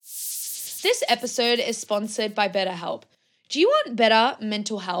This episode is sponsored by BetterHelp. Do you want better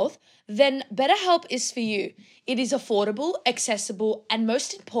mental health? Then BetterHelp is for you. It is affordable, accessible, and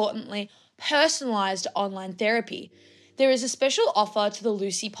most importantly, personalized online therapy. There is a special offer to the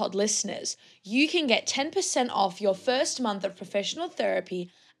Lucy Pod listeners. You can get 10% off your first month of professional therapy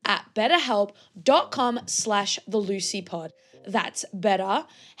at betterhelp.com/thelucypod. That's better,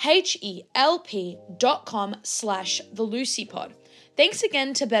 HELP.com/thelucypod. Thanks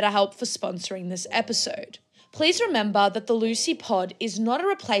again to BetterHelp for sponsoring this episode. Please remember that the Lucy Pod is not a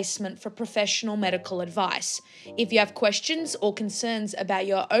replacement for professional medical advice. If you have questions or concerns about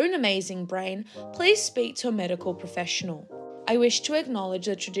your own amazing brain, please speak to a medical professional. I wish to acknowledge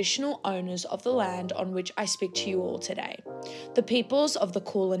the traditional owners of the land on which I speak to you all today, the peoples of the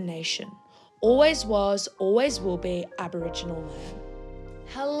Kulin Nation. Always was, always will be Aboriginal land.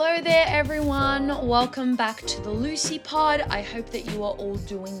 Hello there, everyone. Welcome back to the Lucy Pod. I hope that you are all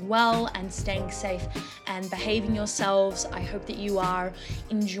doing well and staying safe and behaving yourselves. I hope that you are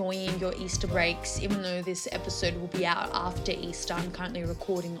enjoying your Easter breaks, even though this episode will be out after Easter. I'm currently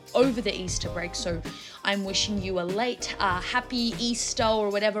recording over the Easter break, so I'm wishing you a late, happy Easter or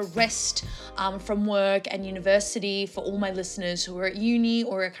whatever rest from work and university for all my listeners who are at uni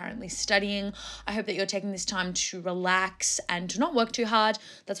or are currently studying. I hope that you're taking this time to relax and to not work too hard.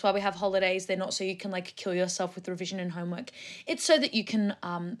 That's why we have holidays. They're not so you can kill yourself with revision and homework. It's so that you can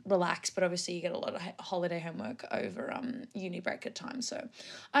relax, but obviously you get a lot of holiday homework over uni break at times. So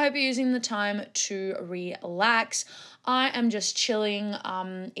I hope you're using the time to relax. I am just chilling.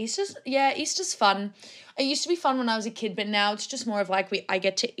 Easter's fun. It used to be fun when I was a kid, but now it's just more of I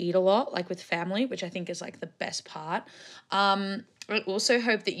get to eat a lot, with family, which I think is the best part. I also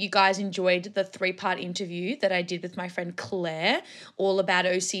hope that you guys enjoyed the 3-part interview that I did with my friend Claire, all about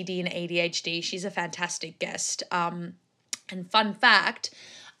OCD and ADHD. She's a fantastic guest. And fun fact,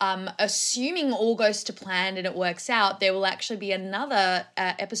 assuming all goes to plan and it works out, there will actually be another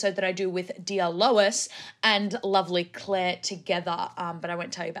episode that I do with dear Lois and lovely Claire together, but I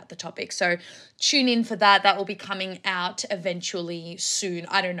won't tell you about the topic. So tune in for that. That will be coming out eventually soon.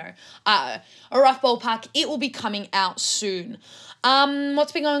 I don't know. A rough ballpark. It will be coming out soon.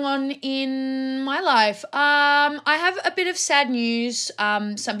 What's been going on in my life? I have a bit of sad news.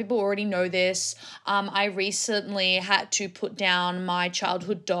 Some people already know this. I recently had to put down my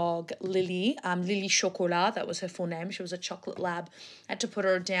childhood dog, Lily, Lily Chocolat. That was her full name. She was a chocolate lab. I had to put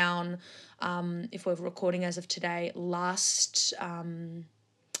her down, if we're recording as of today, last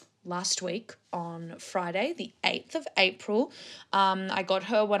week on Friday, the 8th of April. I got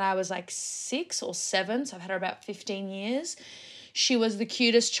her when I was 6 or 7, so I've had her about 15 years. She was the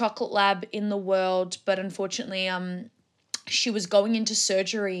cutest chocolate lab in the world, but unfortunately, she was going into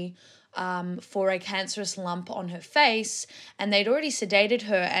surgery for a cancerous lump on her face, and they'd already sedated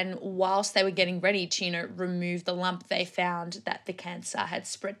her, and whilst they were getting ready to, remove the lump, they found that the cancer had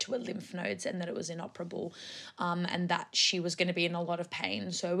spread to her lymph nodes and that it was inoperable, and that she was going to be in a lot of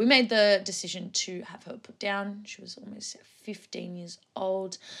pain. So we made the decision to have her put down. She was almost 15 years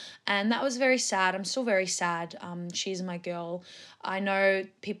old, and that was very sad. I'm still very sad. She's my girl. I know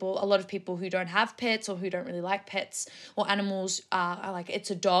a lot of people who don't have pets or who don't really like pets or animals are like, it's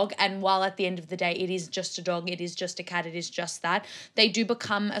a dog, and while at the end of the day it is just a dog, it is just a cat, it is just that, they do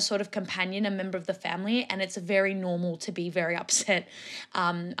become a sort of companion, a member of the family, and it's very normal to be very upset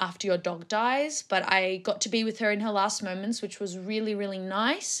after your dog dies. But I got to be with her in her last moments, which was really, really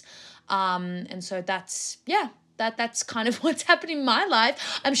nice. And so that's kind of what's happened in my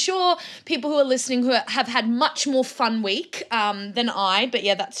life. I'm sure people who are listening who have had much more fun week than I, but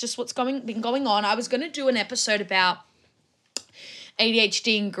yeah, that's just what's been going on. I was going to do an episode about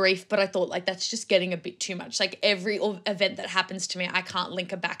ADHD and grief, but I thought that's just getting a bit too much. Every event that happens to me, I can't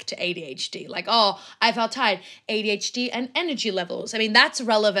link it back to ADHD. I felt tired, ADHD and energy levels. I mean, that's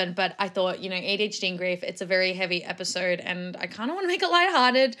relevant, but I thought, ADHD and grief, it's a very heavy episode, and I kind of want to make it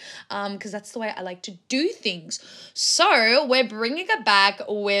lighthearted because that's the way I like to do things. So we're bringing it back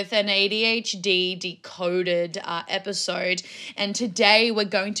with an ADHD Decoded episode, and today we're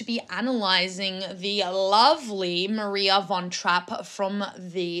going to be analyzing the lovely Maria von Trapp from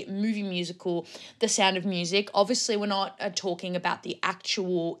the movie musical The Sound of Music. Obviously, we're not talking about the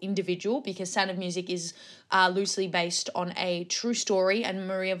actual individual because Sound of Music is loosely based on a true story, and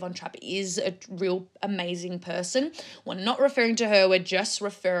Maria von Trapp is a real amazing person. We're not referring to her, we're just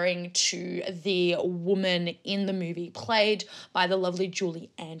referring to the woman in the movie played by the lovely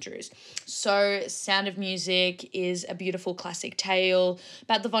Julie Andrews. So Sound of Music is a beautiful classic tale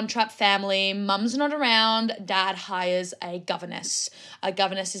about the von Trapp family. Mum's not around, dad hires a governess governess. A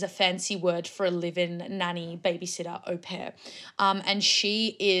governess is a fancy word for a live-in nanny, babysitter, au pair. And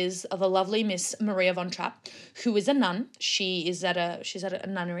she is the lovely Miss Maria von Trapp, who is a nun. She's at a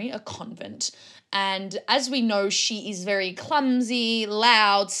nunnery, a convent. And as we know, she is very clumsy,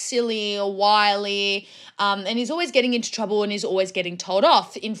 loud, silly, wily, and is always getting into trouble and is always getting told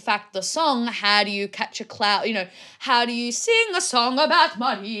off. In fact, the song, How Do You Catch a Cloud, how do you sing a song about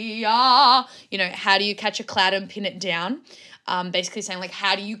Maria? How do you catch a cloud and pin it down? Basically saying, like,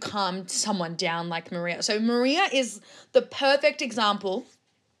 how do you calm someone down like Maria? So Maria is the perfect example,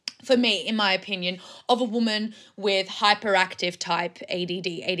 for me, in my opinion, of a woman with hyperactive type ADD,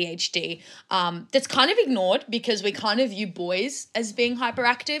 ADHD, that's kind of ignored because we kind of view boys as being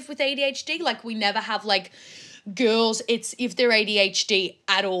hyperactive with ADHD. Like, we never have, like, girls, it's if they're ADHD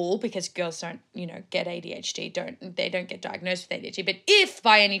at all, because girls don't, get ADHD, they don't get diagnosed with ADHD. But if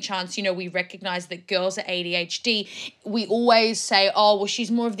by any chance, we recognize that girls are ADHD, we always say, oh, well,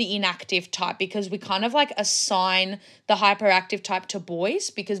 she's more of the inactive type, because we kind of like assign the hyperactive type to boys,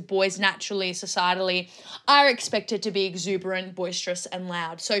 because boys naturally, societally, are expected to be exuberant, boisterous, and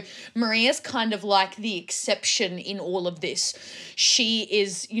loud. So Maria's kind of like the exception in all of this. She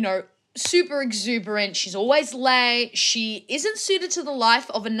is, super exuberant. She's always late. She isn't suited to the life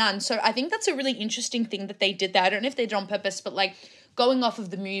of a nun. So I think that's a really interesting thing that they did there. I don't know if they did on purpose, but like going off of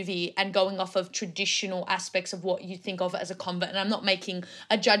the movie and going off of traditional aspects of what you think of as a convent. And I'm not making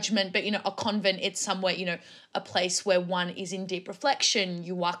a judgment, but, a convent, it's somewhere, a place where one is in deep reflection.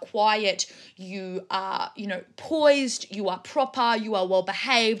 You are quiet. You are, poised. You are proper. You are well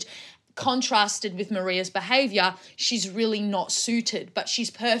behaved. Contrasted with Maria's behavior, she's really not suited, but she's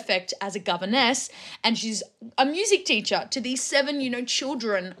perfect as a governess, and she's a music teacher to these 7,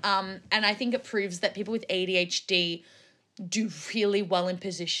 children. And I think it proves that people with ADHD do really well in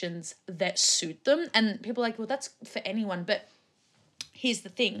positions that suit them. And people are like, well, that's for anyone. But here's the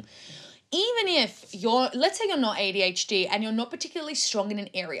thing. Even if let's say you're not ADHD and you're not particularly strong in an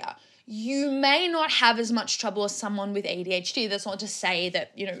area, you may not have as much trouble as someone with ADHD. That's not to say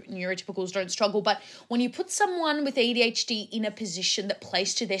that, neurotypicals don't struggle, but when you put someone with ADHD in a position that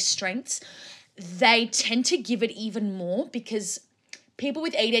plays to their strengths, they tend to give it even more, because people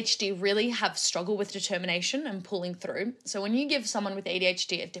with ADHD really have struggled with determination and pulling through. So when you give someone with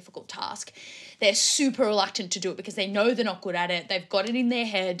ADHD a difficult task, they're super reluctant to do it because they know they're not good at it. They've got it in their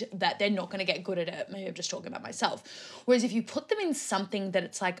head that they're not going to get good at it. Maybe I'm just talking about myself. Whereas if you put them in something that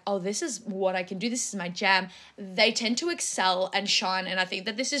it's like, oh, this is what I can do, this is my jam, they tend to excel and shine. And I think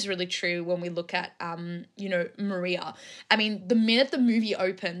that this is really true when we look at, Maria. I mean, the minute the movie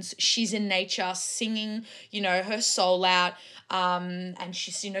opens, she's in nature singing, her soul out. And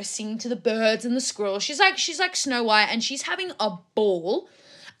she's, singing to the birds and the squirrels. She's like Snow White, and she's having a ball.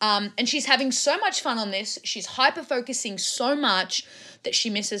 And she's having so much fun on this. She's hyper-focusing so much that she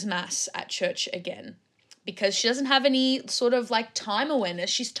misses mass at church again, because she doesn't have any sort of like time awareness.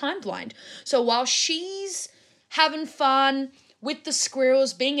 She's time blind. So while she's having fun with the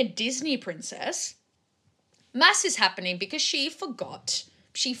squirrels, being a Disney princess, mass is happening because she forgot.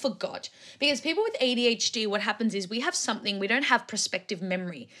 Because people with ADHD, what happens is we don't have prospective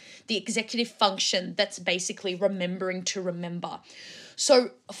memory, the executive function that's basically remembering to remember.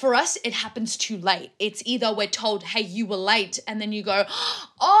 So for us, it happens too late. It's either we're told, hey, you were late, and then you go,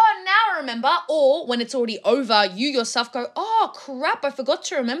 oh, now I remember. Or when it's already over, you yourself go, oh, crap, I forgot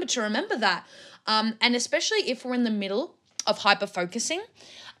to remember that. And especially if we're in the middle of hyper-focusing,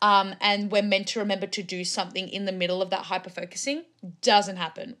 and we're meant to remember to do something in the middle of that hyper-focusing, doesn't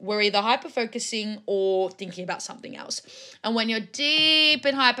happen. We're either hyper-focusing or thinking about something else. And when you're deep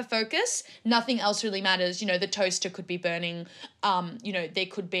in hyper-focus, nothing else really matters. The toaster could be burning, there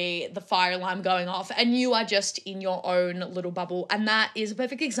could be the fire alarm going off, and you are just in your own little bubble. And that is a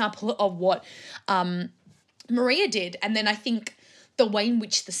perfect example of what Maria did. And then I think the way in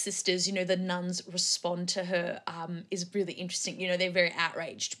which the sisters, the nuns respond to her is really interesting. They're very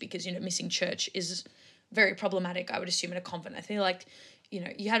outraged because, missing church is very problematic, I would assume, in a convent. I feel like,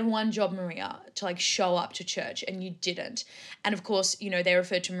 you had one job, Maria, to like show up to church, and you didn't. And of course, they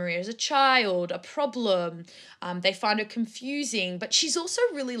refer to Maria as a child, a problem. They find her confusing, but she's also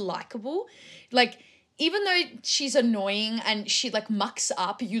really likable. Like, even though she's annoying and she like mucks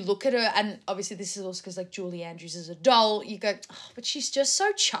up, you look at her, and obviously this is also because like Julie Andrews is a doll, you go, oh, but she's just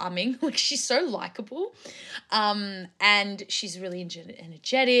so charming. Like, she's so likable. And she's really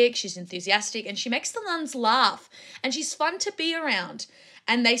energetic, she's enthusiastic, and she makes the nuns laugh, and she's fun to be around.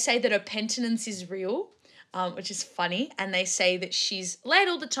 And they say that her penitence is real. which is funny. And they say that she's late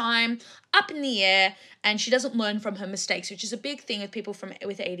all the time, up in the air, and she doesn't learn from her mistakes, which is a big thing with people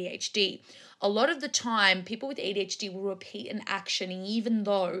with ADHD. A lot of the time, people with ADHD will repeat an action even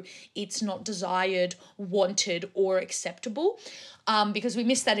though it's not desired, wanted, or acceptable, because we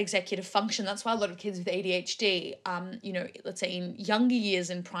miss that executive function. That's why a lot of kids with ADHD, let's say in younger years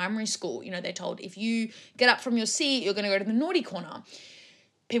in primary school, they're told if you get up from your seat, you're going to go to the naughty corner.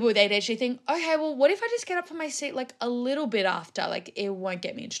 People with ADHD think, okay, well, what if I just get up from my seat like a little bit after? Like, it won't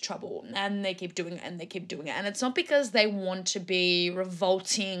get me into trouble. And they keep doing it and they keep doing it. And it's not because they want to be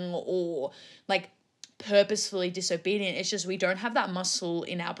revolting or like purposefully disobedient. It's just we don't have that muscle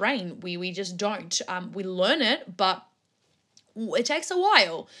in our brain. We just don't. We learn it, but it takes a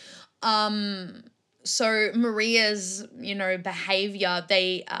while. So Maria's, behavior,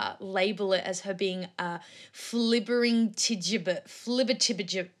 they label it as her being a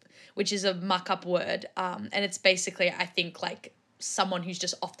flibbertigibbet, which is a muck-up word. And it's basically, I think, like someone who's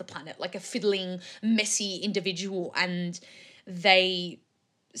just off the planet, like a fiddling, messy individual. And they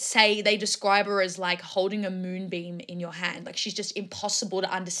describe her as like holding a moonbeam in your hand. Like she's just impossible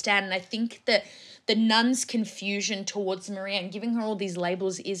to understand. And I think that the nuns' confusion towards Maria and giving her all these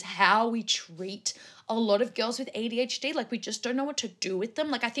labels is how we treat a lot of girls with ADHD. Like we just don't know what to do with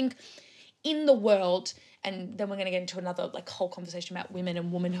them. Like I think in the world, and then we're going to get into another like whole conversation about women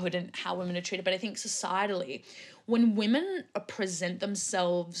and womanhood and how women are treated. But I think societally, when women present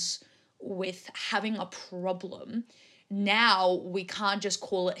themselves with having a problem, now we can't just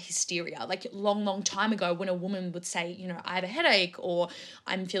call it hysteria. Like long time ago when a woman would say, I have a headache or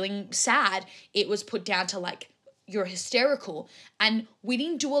I'm feeling sad, it was put down to like, you're hysterical. And we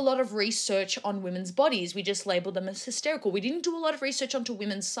didn't do a lot of research on women's bodies. We just labeled them as hysterical. We didn't do a lot of research onto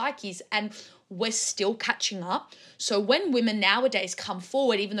women's psyches, and we're still catching up. So when women nowadays come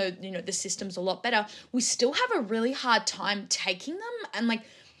forward, even though, the system's a lot better, we still have a really hard time taking them. And like,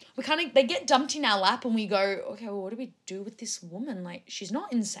 they get dumped in our lap and we go, okay, well, what do we do with this woman? Like, she's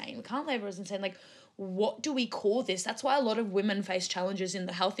not insane. We can't label her as insane. Like, what do we call this? That's why a lot of women face challenges in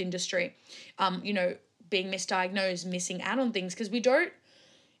the health industry, being misdiagnosed, missing out on things, because we don't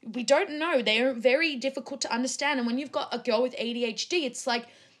know. They are very difficult to understand. And when you've got a girl with ADHD, it's like,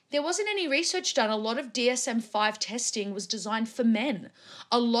 there wasn't any research done. A lot of DSM-5 testing was designed for men.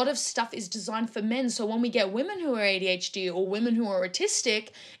 A lot of stuff is designed for men. So when we get women who are ADHD or women who are autistic,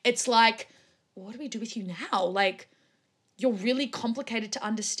 it's like, what do we do with you now? Like, you're really complicated to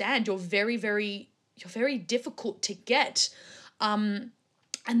understand. You're very, very difficult to get. And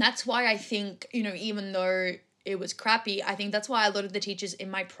that's why I think, even though it was crappy, I think that's why a lot of the teachers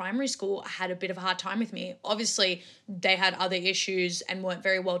in my primary school had a bit of a hard time with me. Obviously, they had other issues and weren't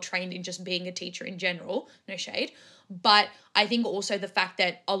very well trained in just being a teacher in general, no shade. But I think also the fact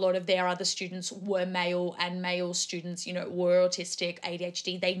that a lot of their other students were male and male students, were autistic,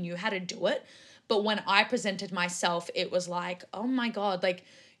 ADHD, they knew how to do it. But when I presented myself, it was like, oh my God, like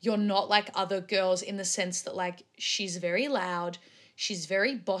you're not like other girls in the sense that like she's very loud, she's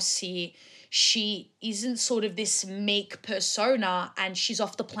very bossy, she isn't sort of this meek persona and she's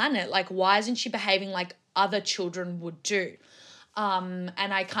off the planet. Like, why isn't she behaving like other children would do? And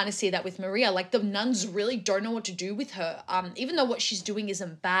I kind of see that with Maria. Like, the nuns really don't know what to do with her. Even though what she's doing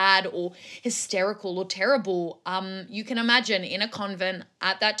isn't bad or hysterical or terrible, you can imagine in a convent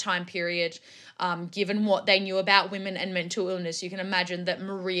at that time period, given what they knew about women and mental illness, you can imagine that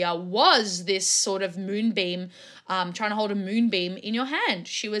Maria was this sort of moonbeam, trying to hold a moonbeam in your hand.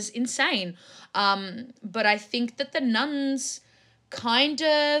 She was insane. But I think that the nuns kind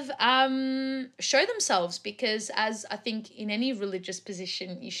of show themselves, because as I think in any religious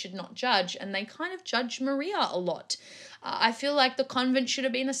position, you should not judge, and they kind of judge Maria a lot. I feel like the convent should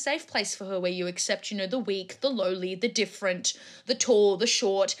have been a safe place for her where you accept, the weak, the lowly, the different, the tall, the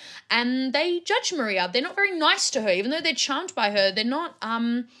short, and they judge Maria. They're not very nice to her, even though they're charmed by her. They're not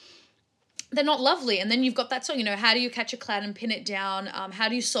lovely. And then you've got that song, how do you catch a cloud and pin it down? How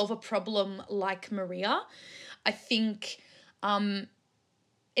do you solve a problem like Maria? I think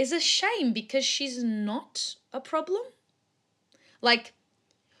is a shame, because she's not a problem. Like,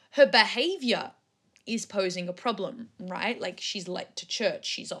 her behavior is posing a problem, right? Like, she's late to church,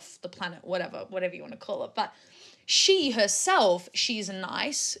 she's off the planet, whatever you want to call it. But she herself, she's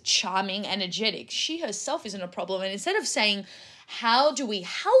nice, charming, energetic. She herself isn't a problem. And instead of saying, how do we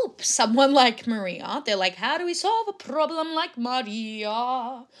help someone like Maria, they're like, how do we solve a problem like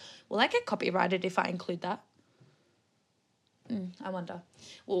Maria? Will I get copyrighted if I include that? I wonder.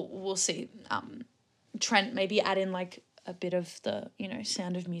 We'll see. Trent, maybe add in like a bit of the,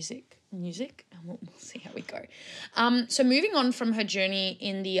 Sound of Music, and we'll see how we go. So moving on from her journey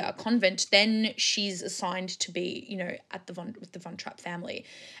in the convent, then she's assigned to be, at with the Von Trapp family.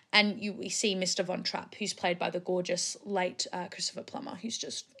 And we see Mr. Von Trapp, who's played by the gorgeous late Christopher Plummer, who's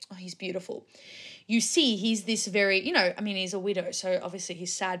just, he's beautiful. You see he's this very, he's a widow, so obviously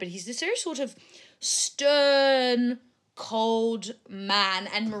he's sad, but he's this very sort of stern, cold man,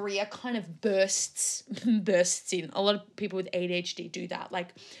 and Maria kind of bursts in. A lot of people with ADHD do that. Like,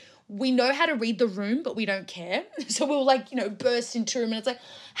 we know how to read the room, but we don't care. So we'll burst into a room and it's like,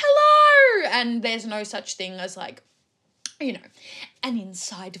 hello! And there's no such thing as an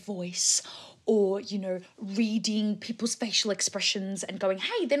inside voice or, reading people's facial expressions and going,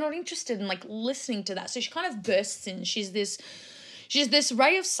 hey, they're not interested in listening to that. So she kind of bursts in. She's this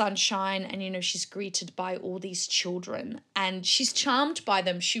ray of sunshine and, she's greeted by all these children and she's charmed by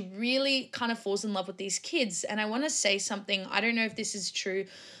them. She really kind of falls in love with these kids. And I want to say something. I don't know if this is true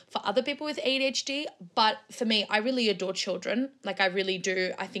for other people with ADHD, but for me, I really adore children. I really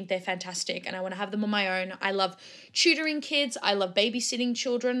do. I think they're fantastic and I want to have them on my own. I love tutoring kids. I love babysitting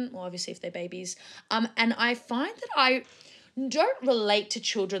children. Well, obviously if they're babies. And I find that I don't relate to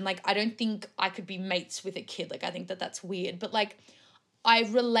children. I don't think I could be mates with a kid. I think that that's weird. But I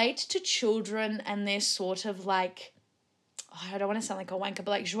relate to children and they're sort of I don't want to sound like a wanker,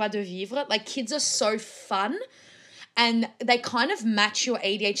 but joie de vivre. Kids are so fun and they kind of match your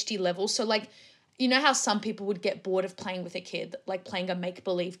ADHD level. So you know how some people would get bored of playing with a kid, playing a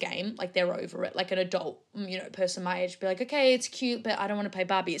make-believe game, they're over it, an adult, person my age, be okay, it's cute, but I don't want to play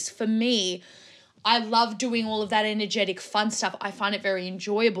Barbies. For me, I love doing all of that energetic, fun stuff. I find it very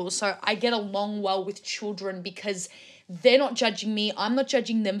enjoyable. So I get along well with children because they're not judging me. I'm not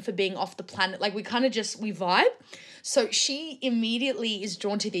judging them for being off the planet. We kind of we vibe. So she immediately is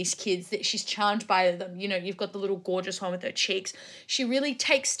drawn to these kids, that she's charmed by them. You've got the little gorgeous one with her cheeks. She really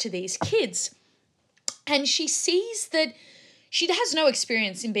takes to these kids. And she sees that she has no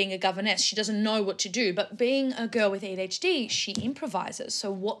experience in being a governess. She doesn't know what to do. But being a girl with ADHD, she improvises.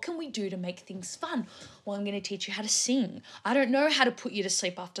 So what can we do to make things fun? Well, I'm going to teach you how to sing. I don't know how to put you to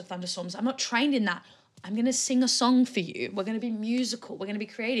sleep after thunderstorms. I'm not trained in that. I'm going to sing a song for you. We're going to be musical. We're going to be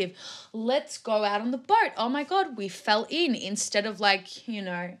creative. Let's go out on the boat. Oh my God, we fell in. Instead of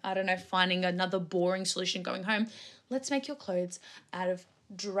finding another boring solution going home, let's make your clothes out of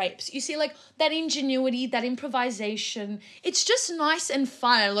drapes. You see that ingenuity, that improvisation. It's just nice and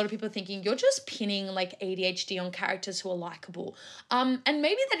fun. A lot of people are thinking you're just pinning ADHD on characters who are likable. And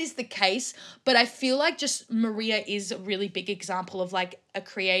maybe that is the case, but I feel just Maria is a really big example of a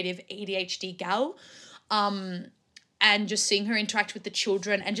creative ADHD gal. And just seeing her interact with the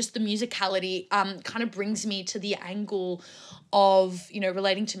children and just the musicality kind of brings me to the angle of,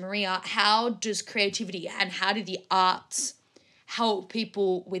 relating to Maria. How does creativity and how do the arts help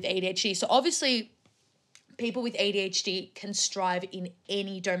people with ADHD? So obviously people with ADHD can strive in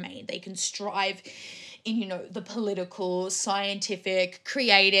any domain. They can strive in, the political, scientific,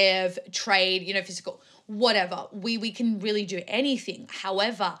 creative, trade, physical, whatever. We can really do anything.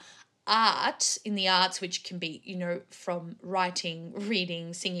 However, art, in the arts, which can be, from writing,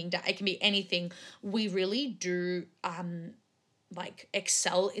 reading, singing, it can be anything. We really do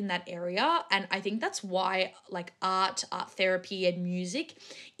excel in that area. And I think that's why art therapy and music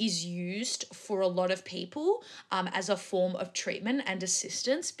is used for a lot of people as a form of treatment and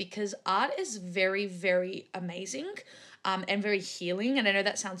assistance, because art is very, very amazing. And very healing. And I know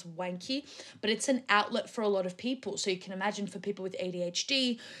that sounds wanky, but it's an outlet for a lot of people. So you can imagine for people with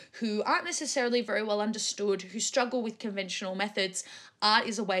ADHD who aren't necessarily very well understood, who struggle with conventional methods, art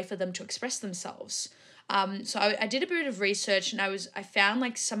is a way for them to express themselves. So I did a bit of research and I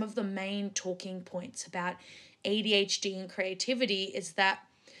found some of the main talking points about ADHD and creativity is that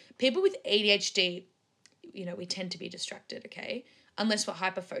people with ADHD, we tend to be distracted, okay? Unless we're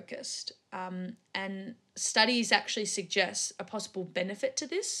hyper-focused. And studies actually suggest a possible benefit to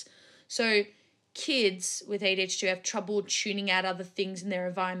this. So kids with ADHD who have trouble tuning out other things in their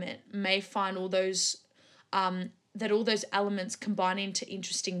environment may find all those elements combine into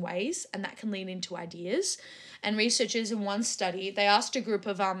interesting ways, and that can lead into ideas. And researchers in one study, they asked a group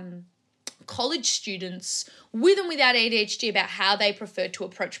of college students with and without ADHD about how they prefer to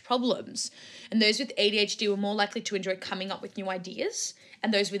approach problems. And those with ADHD were more likely to enjoy coming up with new ideas.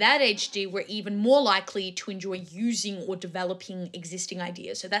 And those without ADHD were even more likely to enjoy using or developing existing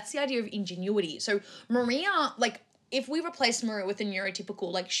ideas. So that's the idea of ingenuity. So Maria, if we replaced Maria with a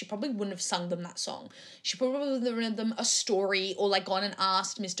neurotypical, like, she probably wouldn't have sung them that song. She probably would have written them a story or, like, gone and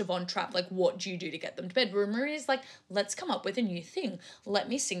asked Mr. Von Trapp, like, what do you do to get them to bed? But Maria's like, let's come up with a new thing. Let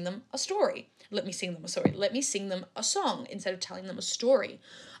me sing them a story. Let me sing them a song instead of telling them a story.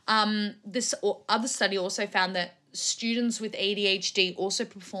 This other study also found that students with ADHD also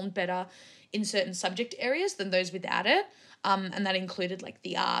performed better in certain subject areas than those without it. And that included, like,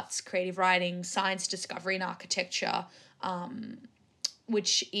 the arts, creative writing, science, discovery, and architecture,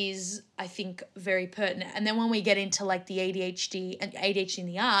 which is, I think, very pertinent. And then when we get into, like, the ADHD in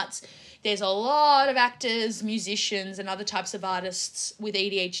the arts, there's a lot of actors, musicians, and other types of artists with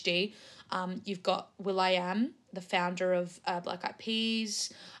ADHD. You've got will.i.am, the founder of Black Eyed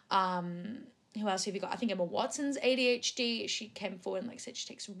Peas. Who else have you got? I think Emma Watson's ADHD. She came forward and, like, said she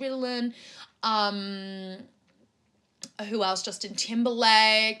takes Ritalin. Who else? Justin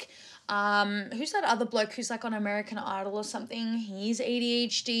Timberlake. Who's that other bloke who's, like, on American Idol or something? He's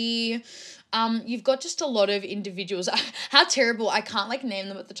ADHD. You've got just a lot of individuals. How terrible. I can't, like, name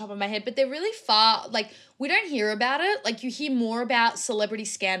them at the top of my head, but they're really far, like, we don't hear about it. Like, you hear more about celebrity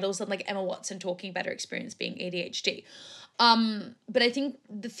scandals than, like, Emma Watson talking about her experience being ADHD. But I think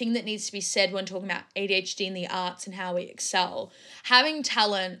the thing that needs to be said when talking about ADHD in the arts and how we excel, having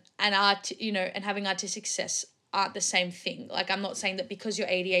talent and art, and having artistic success aren't the same thing. Like, I'm not saying that because you're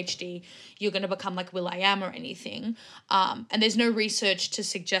ADHD, you're going to become like will.i.am or anything. And there's no research to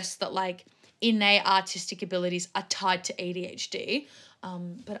suggest that, like, innate artistic abilities are tied to ADHD.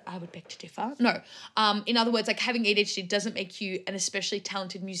 But I would beg to differ. No. In other words, like, having ADHD doesn't make you an especially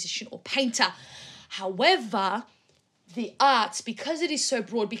talented musician or painter. However, the arts, because it is so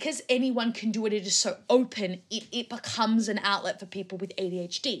broad, because anyone can do it, it is so open, it becomes an outlet for people with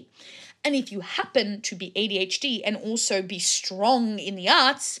ADHD. And if you happen to be ADHD and also be strong in the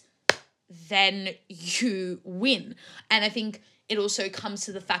arts, then you win. And I think it also comes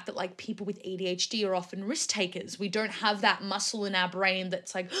to the fact that, like, people with ADHD are often risk takers. We don't have that muscle in our brain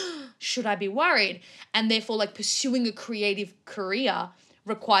that's like, should I be worried? And therefore, like, pursuing a creative career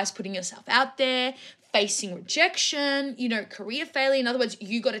requires putting yourself out there, facing rejection, career failure. In other words,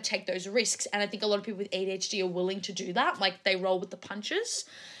 you got to take those risks. And I think a lot of people with ADHD are willing to do that. Like, they roll with the punches.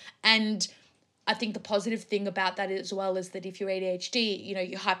 And I think the positive thing about that as well is that if you're ADHD,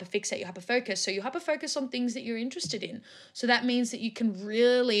 you hyperfixate, you hyperfocus. So you hyperfocus on things that you're interested in. So that means that you can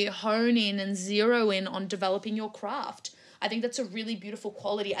really hone in and zero in on developing your craft. I think that's a really beautiful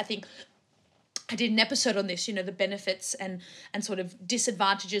quality. I think I did an episode on this, the benefits and sort of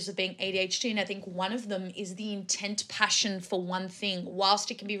disadvantages of being ADHD. And I think one of them is the intent passion for one thing,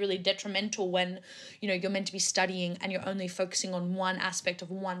 whilst it can be really detrimental when, you're meant to be studying and you're only focusing on one aspect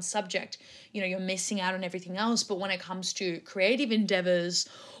of one subject. You're missing out on everything else. But when it comes to creative endeavors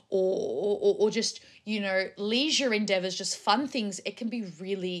or just, leisure endeavors, just fun things, it can be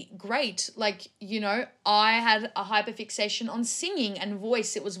really great. Like, I had a hyperfixation on singing and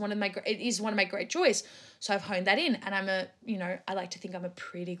voice. It is one of my great joys. So I've honed that in, and I like to think I'm a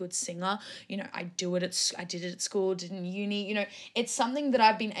pretty good singer. I did it at school, did in uni, it's something that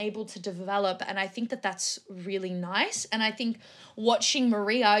I've been able to develop. And I think that that's really nice. And I think watching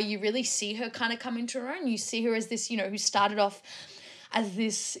Maria, you really see her kind of come into her own. You see her as this, who started off as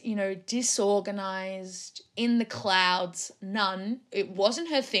this, disorganized, in the clouds nun. It wasn't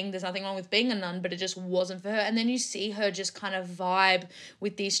her thing. There's nothing wrong with being a nun, but it just wasn't for her. And then you see her just kind of vibe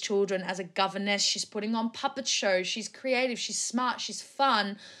with these children as a governess. She's putting on puppet shows. She's creative. She's smart. She's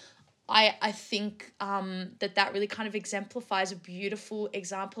fun. I think that really kind of exemplifies a beautiful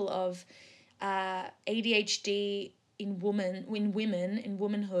example of ADHD in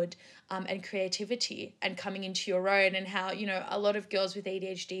womanhood, and creativity and coming into your own, and how, a lot of girls with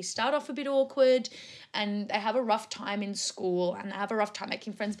ADHD start off a bit awkward and they have a rough time in school and they have a rough time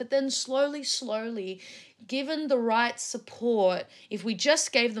making friends, but then slowly, given the right support, if we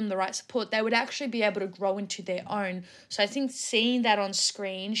just gave them the right support, they would actually be able to grow into their own. So I think seeing that on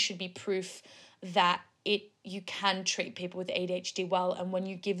screen should be proof that you can treat people with ADHD well, and when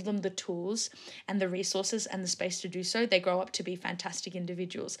you give them the tools and the resources and the space to do so, they grow up to be fantastic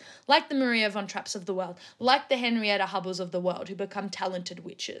individuals, like the Maria Von Trapps of the world, like the Henrietta Hubbells of the world, who become talented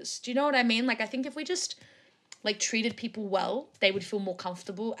witches. Do you know what I mean? Like, I think if we just, like, treated people well, they would feel more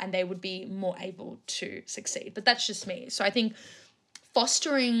comfortable and they would be more able to succeed. But that's just me. So I think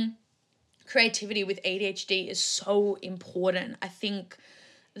fostering creativity with ADHD is so important. I think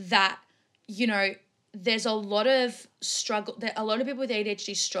that, there's a lot of struggle. A lot of people with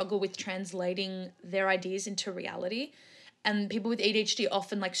ADHD struggle with translating their ideas into reality. And people with ADHD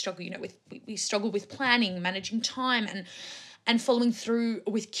often, like, struggle, we struggle with planning, managing time, and following through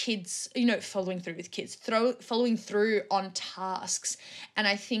with kids, following through on tasks. And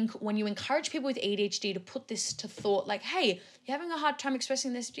I think when you encourage people with ADHD to put this to thought, like, hey, you're having a hard time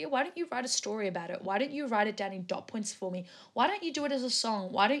expressing this idea, why don't you write a story about it? Why don't you write it down in dot points for me? Why don't you do it as a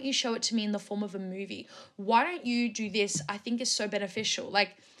song? Why don't you show it to me in the form of a movie? Why don't you do this? I think is so beneficial.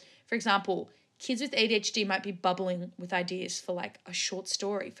 Like, for example, kids with ADHD might be bubbling with ideas for like a short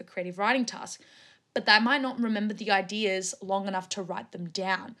story for creative writing tasks, but they might not remember the ideas long enough to write them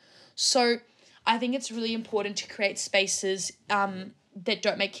down. So I think it's really important to create spaces that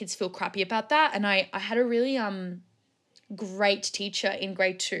don't make kids feel crappy about that. And I had a really great teacher in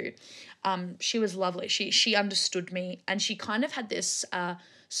grade 2. She was lovely. She understood me, and she kind of had this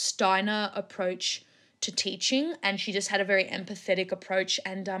Steiner approach to teaching, and she just had a very empathetic approach.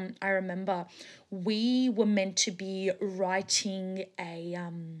 And I remember we were meant to be writing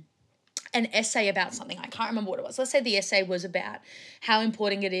an essay about something. I can't remember what it was. Let's say the essay was about how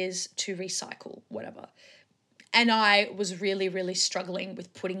important it is to recycle, whatever. And I was really, really struggling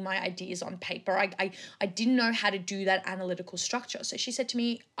with putting my ideas on paper. I didn't know how to do that analytical structure. So she said to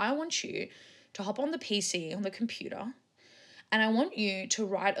me, I want you to hop on the PC, on the computer, and I want you to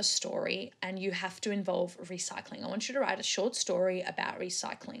write a story, and you have to involve recycling. I want you to write a short story about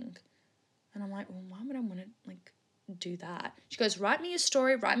recycling. And I'm like, well, why would I want to do that? She goes, write me a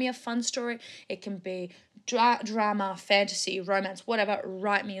story, write me a fun story. It can be drama, fantasy, romance, whatever.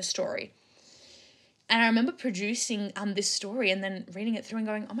 Write me a story. And I remember producing this story and then reading it through and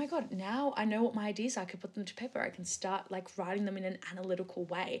going, oh my God, now I know what my ideas are. I could put them to paper. I can start like writing them in an analytical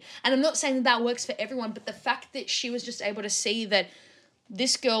way. And I'm not saying that works for everyone, but the fact that she was just able to see that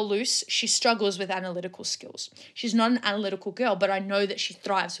this girl, Luce, she struggles with analytical skills. She's not an analytical girl, but I know that she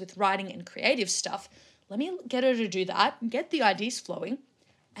thrives with writing and creative stuff. Let me get her to do that, get the ideas flowing,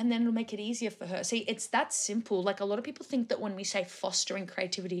 and then it'll make it easier for her. See, it's that simple. Like, a lot of people think that when we say fostering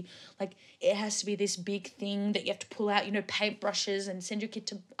creativity, like it has to be this big thing that you have to pull out, paintbrushes and send your kid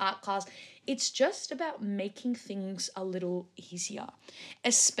to art class. It's just about making things a little easier,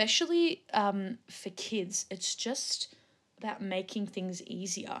 especially for kids. It's just about making things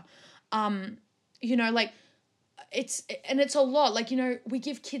easier. It's a lot. Like, we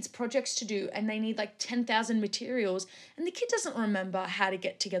give kids projects to do and they need like 10,000 materials, and the kid doesn't remember how to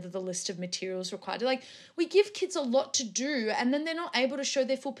get together the list of materials required. Like, we give kids a lot to do and then they're not able to show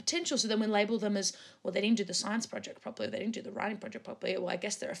their full potential. So then we label them as, well, they didn't do the science project properly. They didn't do the writing project properly. Well, I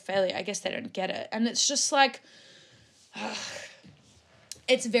guess they're a failure. I guess they don't get it. And it's just like,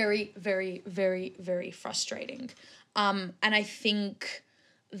 it's very, very, very, very frustrating. And I think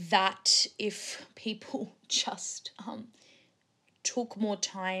that if people just took more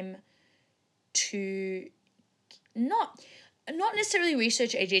time to not necessarily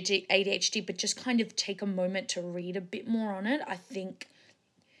research ADHD, but just kind of take a moment to read a bit more on it, I think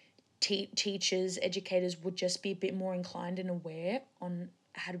teachers, educators would just be a bit more inclined and aware on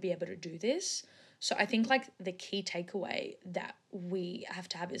how to be able to do this. So I think like the key takeaway that we have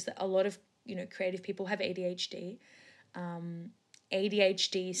to have is that a lot of, creative people have ADHD.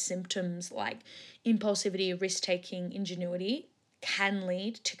 ADHD symptoms like impulsivity, risk-taking, ingenuity can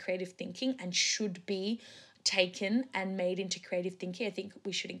lead to creative thinking and should be taken and made into creative thinking. I think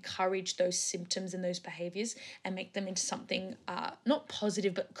we should encourage those symptoms and those behaviors and make them into something not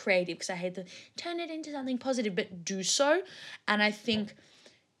positive but creative, because I hate the turn it into something positive, but do so. And I think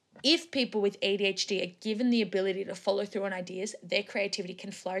if people with ADHD are given the ability to follow through on ideas, their creativity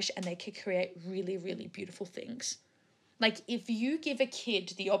can flourish and they can create really, really beautiful things. Like, if you give a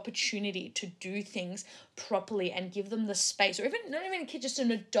kid the opportunity to do things properly and give them the space, or not even a kid, just an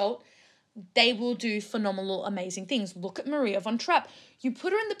adult, they will do phenomenal, amazing things. Look at Maria von Trapp. You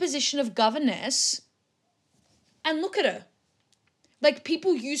put her in the position of governess and look at her. Like,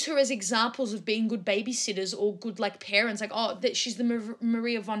 people use her as examples of being good babysitters or good, like, parents. Like, oh, that she's the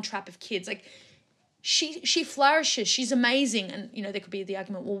Maria von Trapp of kids. Like, she flourishes. She's amazing. And, there could be the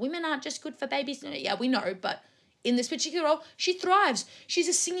argument, well, women aren't just good for babies. Yeah, we know, but in this particular role, she thrives. She's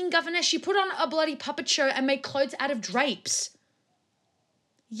a singing governess. She put on a bloody puppet show and made clothes out of drapes.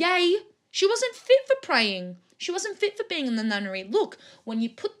 Yay. She wasn't fit for praying. She wasn't fit for being in the nunnery. Look, when you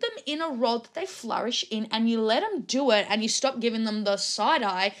put them in a role that they flourish in and you let them do it and you stop giving them the side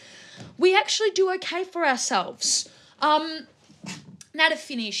eye, we actually do okay for ourselves. Now to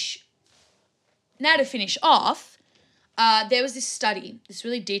finish off, there was this study, this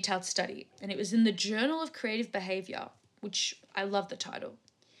really detailed study, and it was in the Journal of Creative Behavior, which I love the title.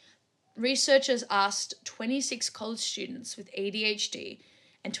 Researchers asked 26 college students with ADHD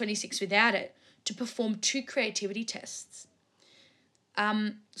and 26 without it to perform 2 creativity tests.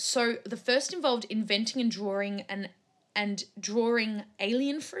 So the first involved inventing and drawing an and drawing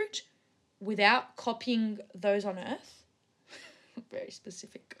alien fruit without copying those on Earth. Very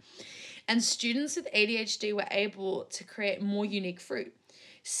specific. And students with ADHD were able to create more unique fruit.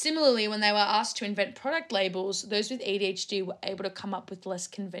 Similarly, when they were asked to invent product labels, those with ADHD were able to come up with less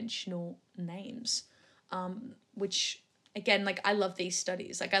conventional names, which, again, like, I love these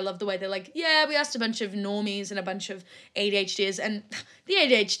studies. Like, I love the way they're like, yeah, we asked a bunch of normies and a bunch of ADHDers, and the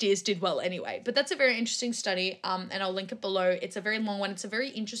ADHDers did well anyway. But that's a very interesting study, and I'll link it below. It's a very long one. It's a very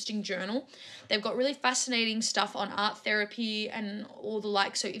interesting journal. They've got really fascinating stuff on art therapy and all the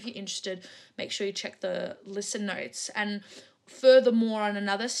like. So if you're interested, make sure you check the listen notes. And furthermore, on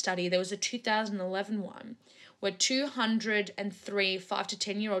another study, there was a 2011 one where 203 5 to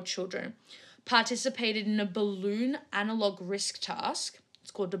 10-year-old children participated in a balloon analog risk task.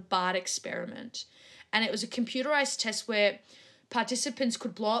 It's called the BART experiment. And it was a computerized test where participants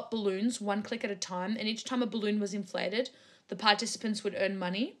could blow up balloons one click at a time, and each time a balloon was inflated, the participants would earn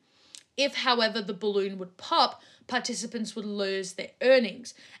money. If, however, the balloon would pop, participants would lose their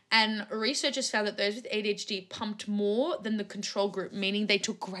earnings. And researchers found that those with ADHD pumped more than the control group, meaning they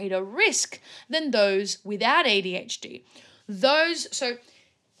took greater risk than those without ADHD. So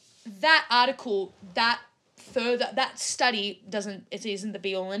that article, that study isn't the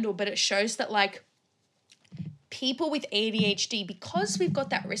be all end all, but it shows that, like, people with ADHD, because we've got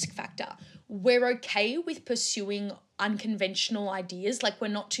that risk factor, we're okay with pursuing unconventional ideas. Like, we're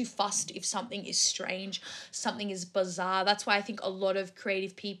not too fussed if something is strange, something is bizarre. That's why I think a lot of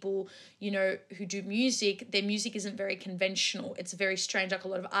creative people, who do music, their music isn't very conventional. It's very strange. Like, a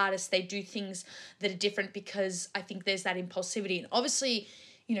lot of artists, they do things that are different because I think there's that impulsivity. And obviously,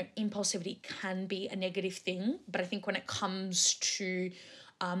 impulsivity can be a negative thing, but I think when it comes to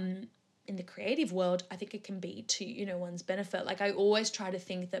in the creative world, I think it can be to, one's benefit. Like, I always try to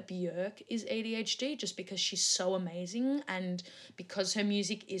think that Björk is ADHD just because she's so amazing, and because her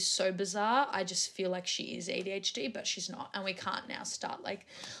music is so bizarre, I just feel like she is ADHD, but she's not. And we can't now start, like,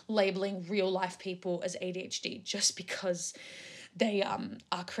 labeling real life people as ADHD just because they are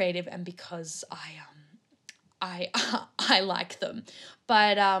creative and because I like them.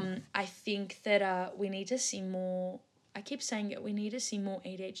 But I think that we need to see more. I keep saying it, we need to see more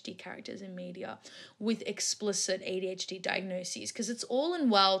ADHD characters in media with explicit ADHD diagnoses, because it's all and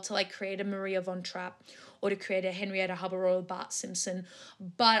well to, like, create a Maria von Trapp or to create a Henrietta Hubbard or a Bart Simpson,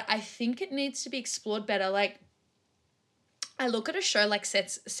 but I think it needs to be explored better. Like, I look at a show like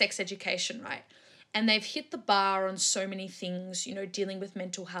Sex Education, right? And they've hit the bar on so many things, dealing with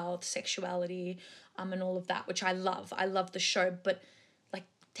mental health, sexuality, and all of that, which I love. I love the show, but, like,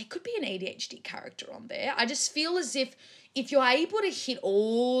 there could be an ADHD character on there. I just feel as if you're able to hit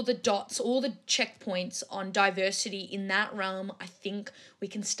all the dots, all the checkpoints on diversity in that realm, I think we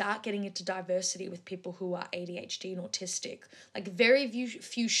can start getting into diversity with people who are ADHD and autistic. Like, very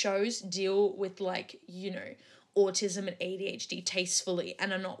few shows deal with, like, autism and ADHD tastefully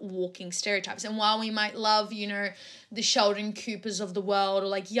and are not walking stereotypes. And while we might love, the Sheldon Coopers of the world, or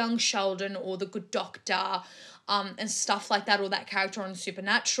like young Sheldon or the Good Doctor, and stuff like that, or that character on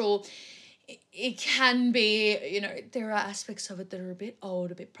Supernatural, it can be, there are aspects of it that are a bit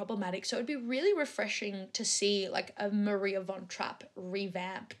old, a bit problematic. So it'd be really refreshing to see, like, a Maria von Trapp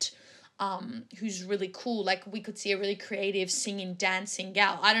revamped, who's really cool. Like, we could see a really creative singing, dancing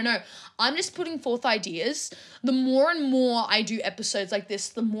gal. I don't know. I'm just putting forth ideas. The more and more I do episodes like this,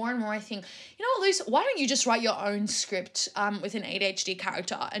 the more and more I think, what, Luce, why don't you just write your own script with an ADHD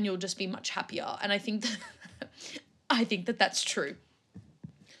character, and you'll just be much happier. And I think that that's true.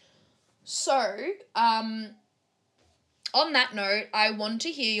 So, on that note, I want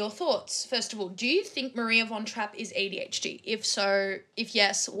to hear your thoughts. First of all, do you think Maria von Trapp is ADHD? If so, if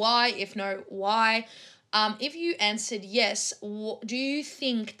yes, why? If no, why? If you answered yes, do you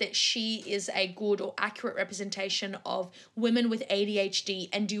think that she is a good or accurate representation of women with ADHD,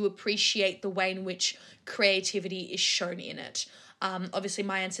 and do you appreciate the way in which creativity is shown in it? Obviously,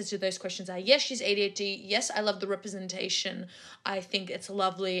 my answers to those questions are yes, she's ADHD. Yes, I love the representation. I think it's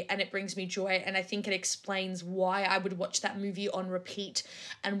lovely and it brings me joy. And I think it explains why I would watch that movie on repeat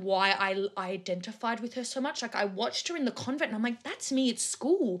and why I identified with her so much. Like, I watched her in the convent and I'm like, that's me at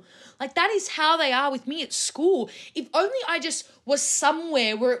school. Like, that is how they are with me at school. If only I just was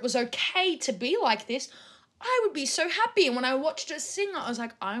somewhere where it was okay to be like this, I would be so happy. And when I watched her sing, I was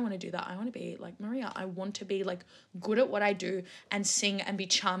like, I want to do that. I want to be like Maria. I want to be, like, good at what I do and sing and be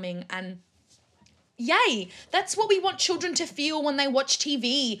charming, and yay. That's what we want children to feel when they watch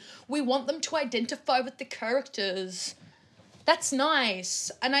TV. We want them to identify with the characters. That's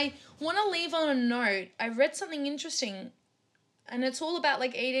nice. And I want to leave on a note. I read something interesting And it's all about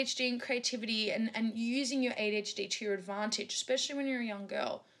like ADHD and creativity and using your ADHD to your advantage, especially when you're a young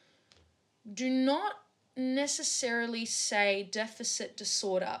girl. Do not necessarily say deficit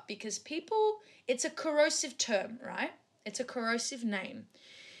disorder, because people, it's a corrosive term, right? It's a corrosive name.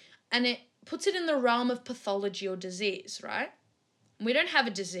 And it puts it in the realm of pathology or disease, right? We don't have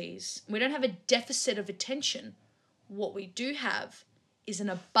a disease. We don't have a deficit of attention. What we do have is an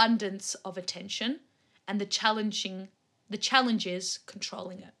abundance of attention, and the challenge is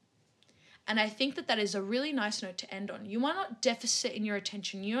controlling it. And I think that is a really nice note to end on. You are not deficit in your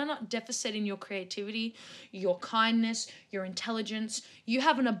attention. You are not deficit in your creativity, your kindness, your intelligence. You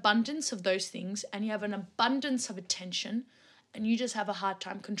have an abundance of those things, and you have an abundance of attention, and you just have a hard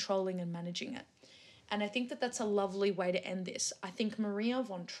time controlling and managing it. And I think that that's a lovely way to end this. I think Maria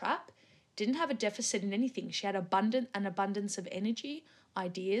von Trapp didn't have a deficit in anything. She had an abundance of energy,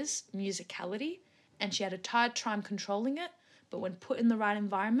 ideas, musicality, and she had a tired time controlling it. But when put in the right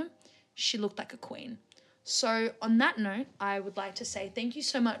environment, she looked like a queen. So on that note, I would like to say thank you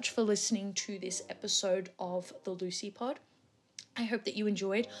so much for listening to this episode of the Lucy Pod. I hope that you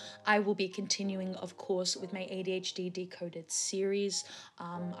enjoyed. I will be continuing, of course, with my ADHD Decoded series.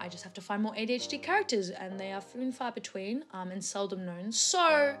 I just have to find more ADHD characters, and they are few and far between and seldom known.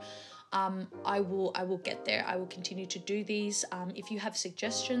 So I will get there. I will continue to do these. If you have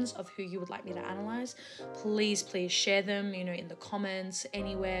suggestions of who you would like me to analyze, please share them, in the comments,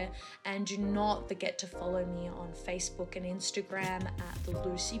 anywhere. And do not forget to follow me on Facebook and Instagram at the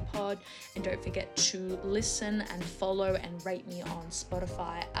Lucy Pod. And don't forget to listen and follow and rate me on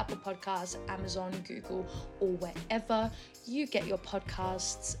Spotify, Apple Podcasts, Amazon, Google, or wherever you get your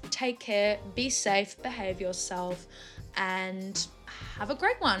podcasts. Take care, be safe, behave yourself, and have a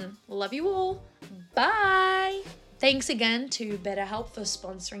great one. Love you all. Bye. Thanks again to BetterHelp for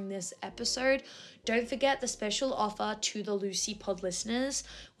sponsoring this episode. Don't forget the special offer to the Lucy Pod listeners,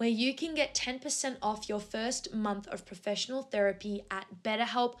 where you can get 10% off your first month of professional therapy at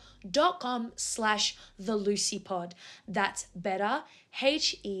betterhelp.com/thelucypod. That's better,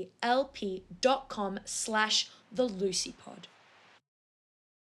 HELP.com/thelucypod.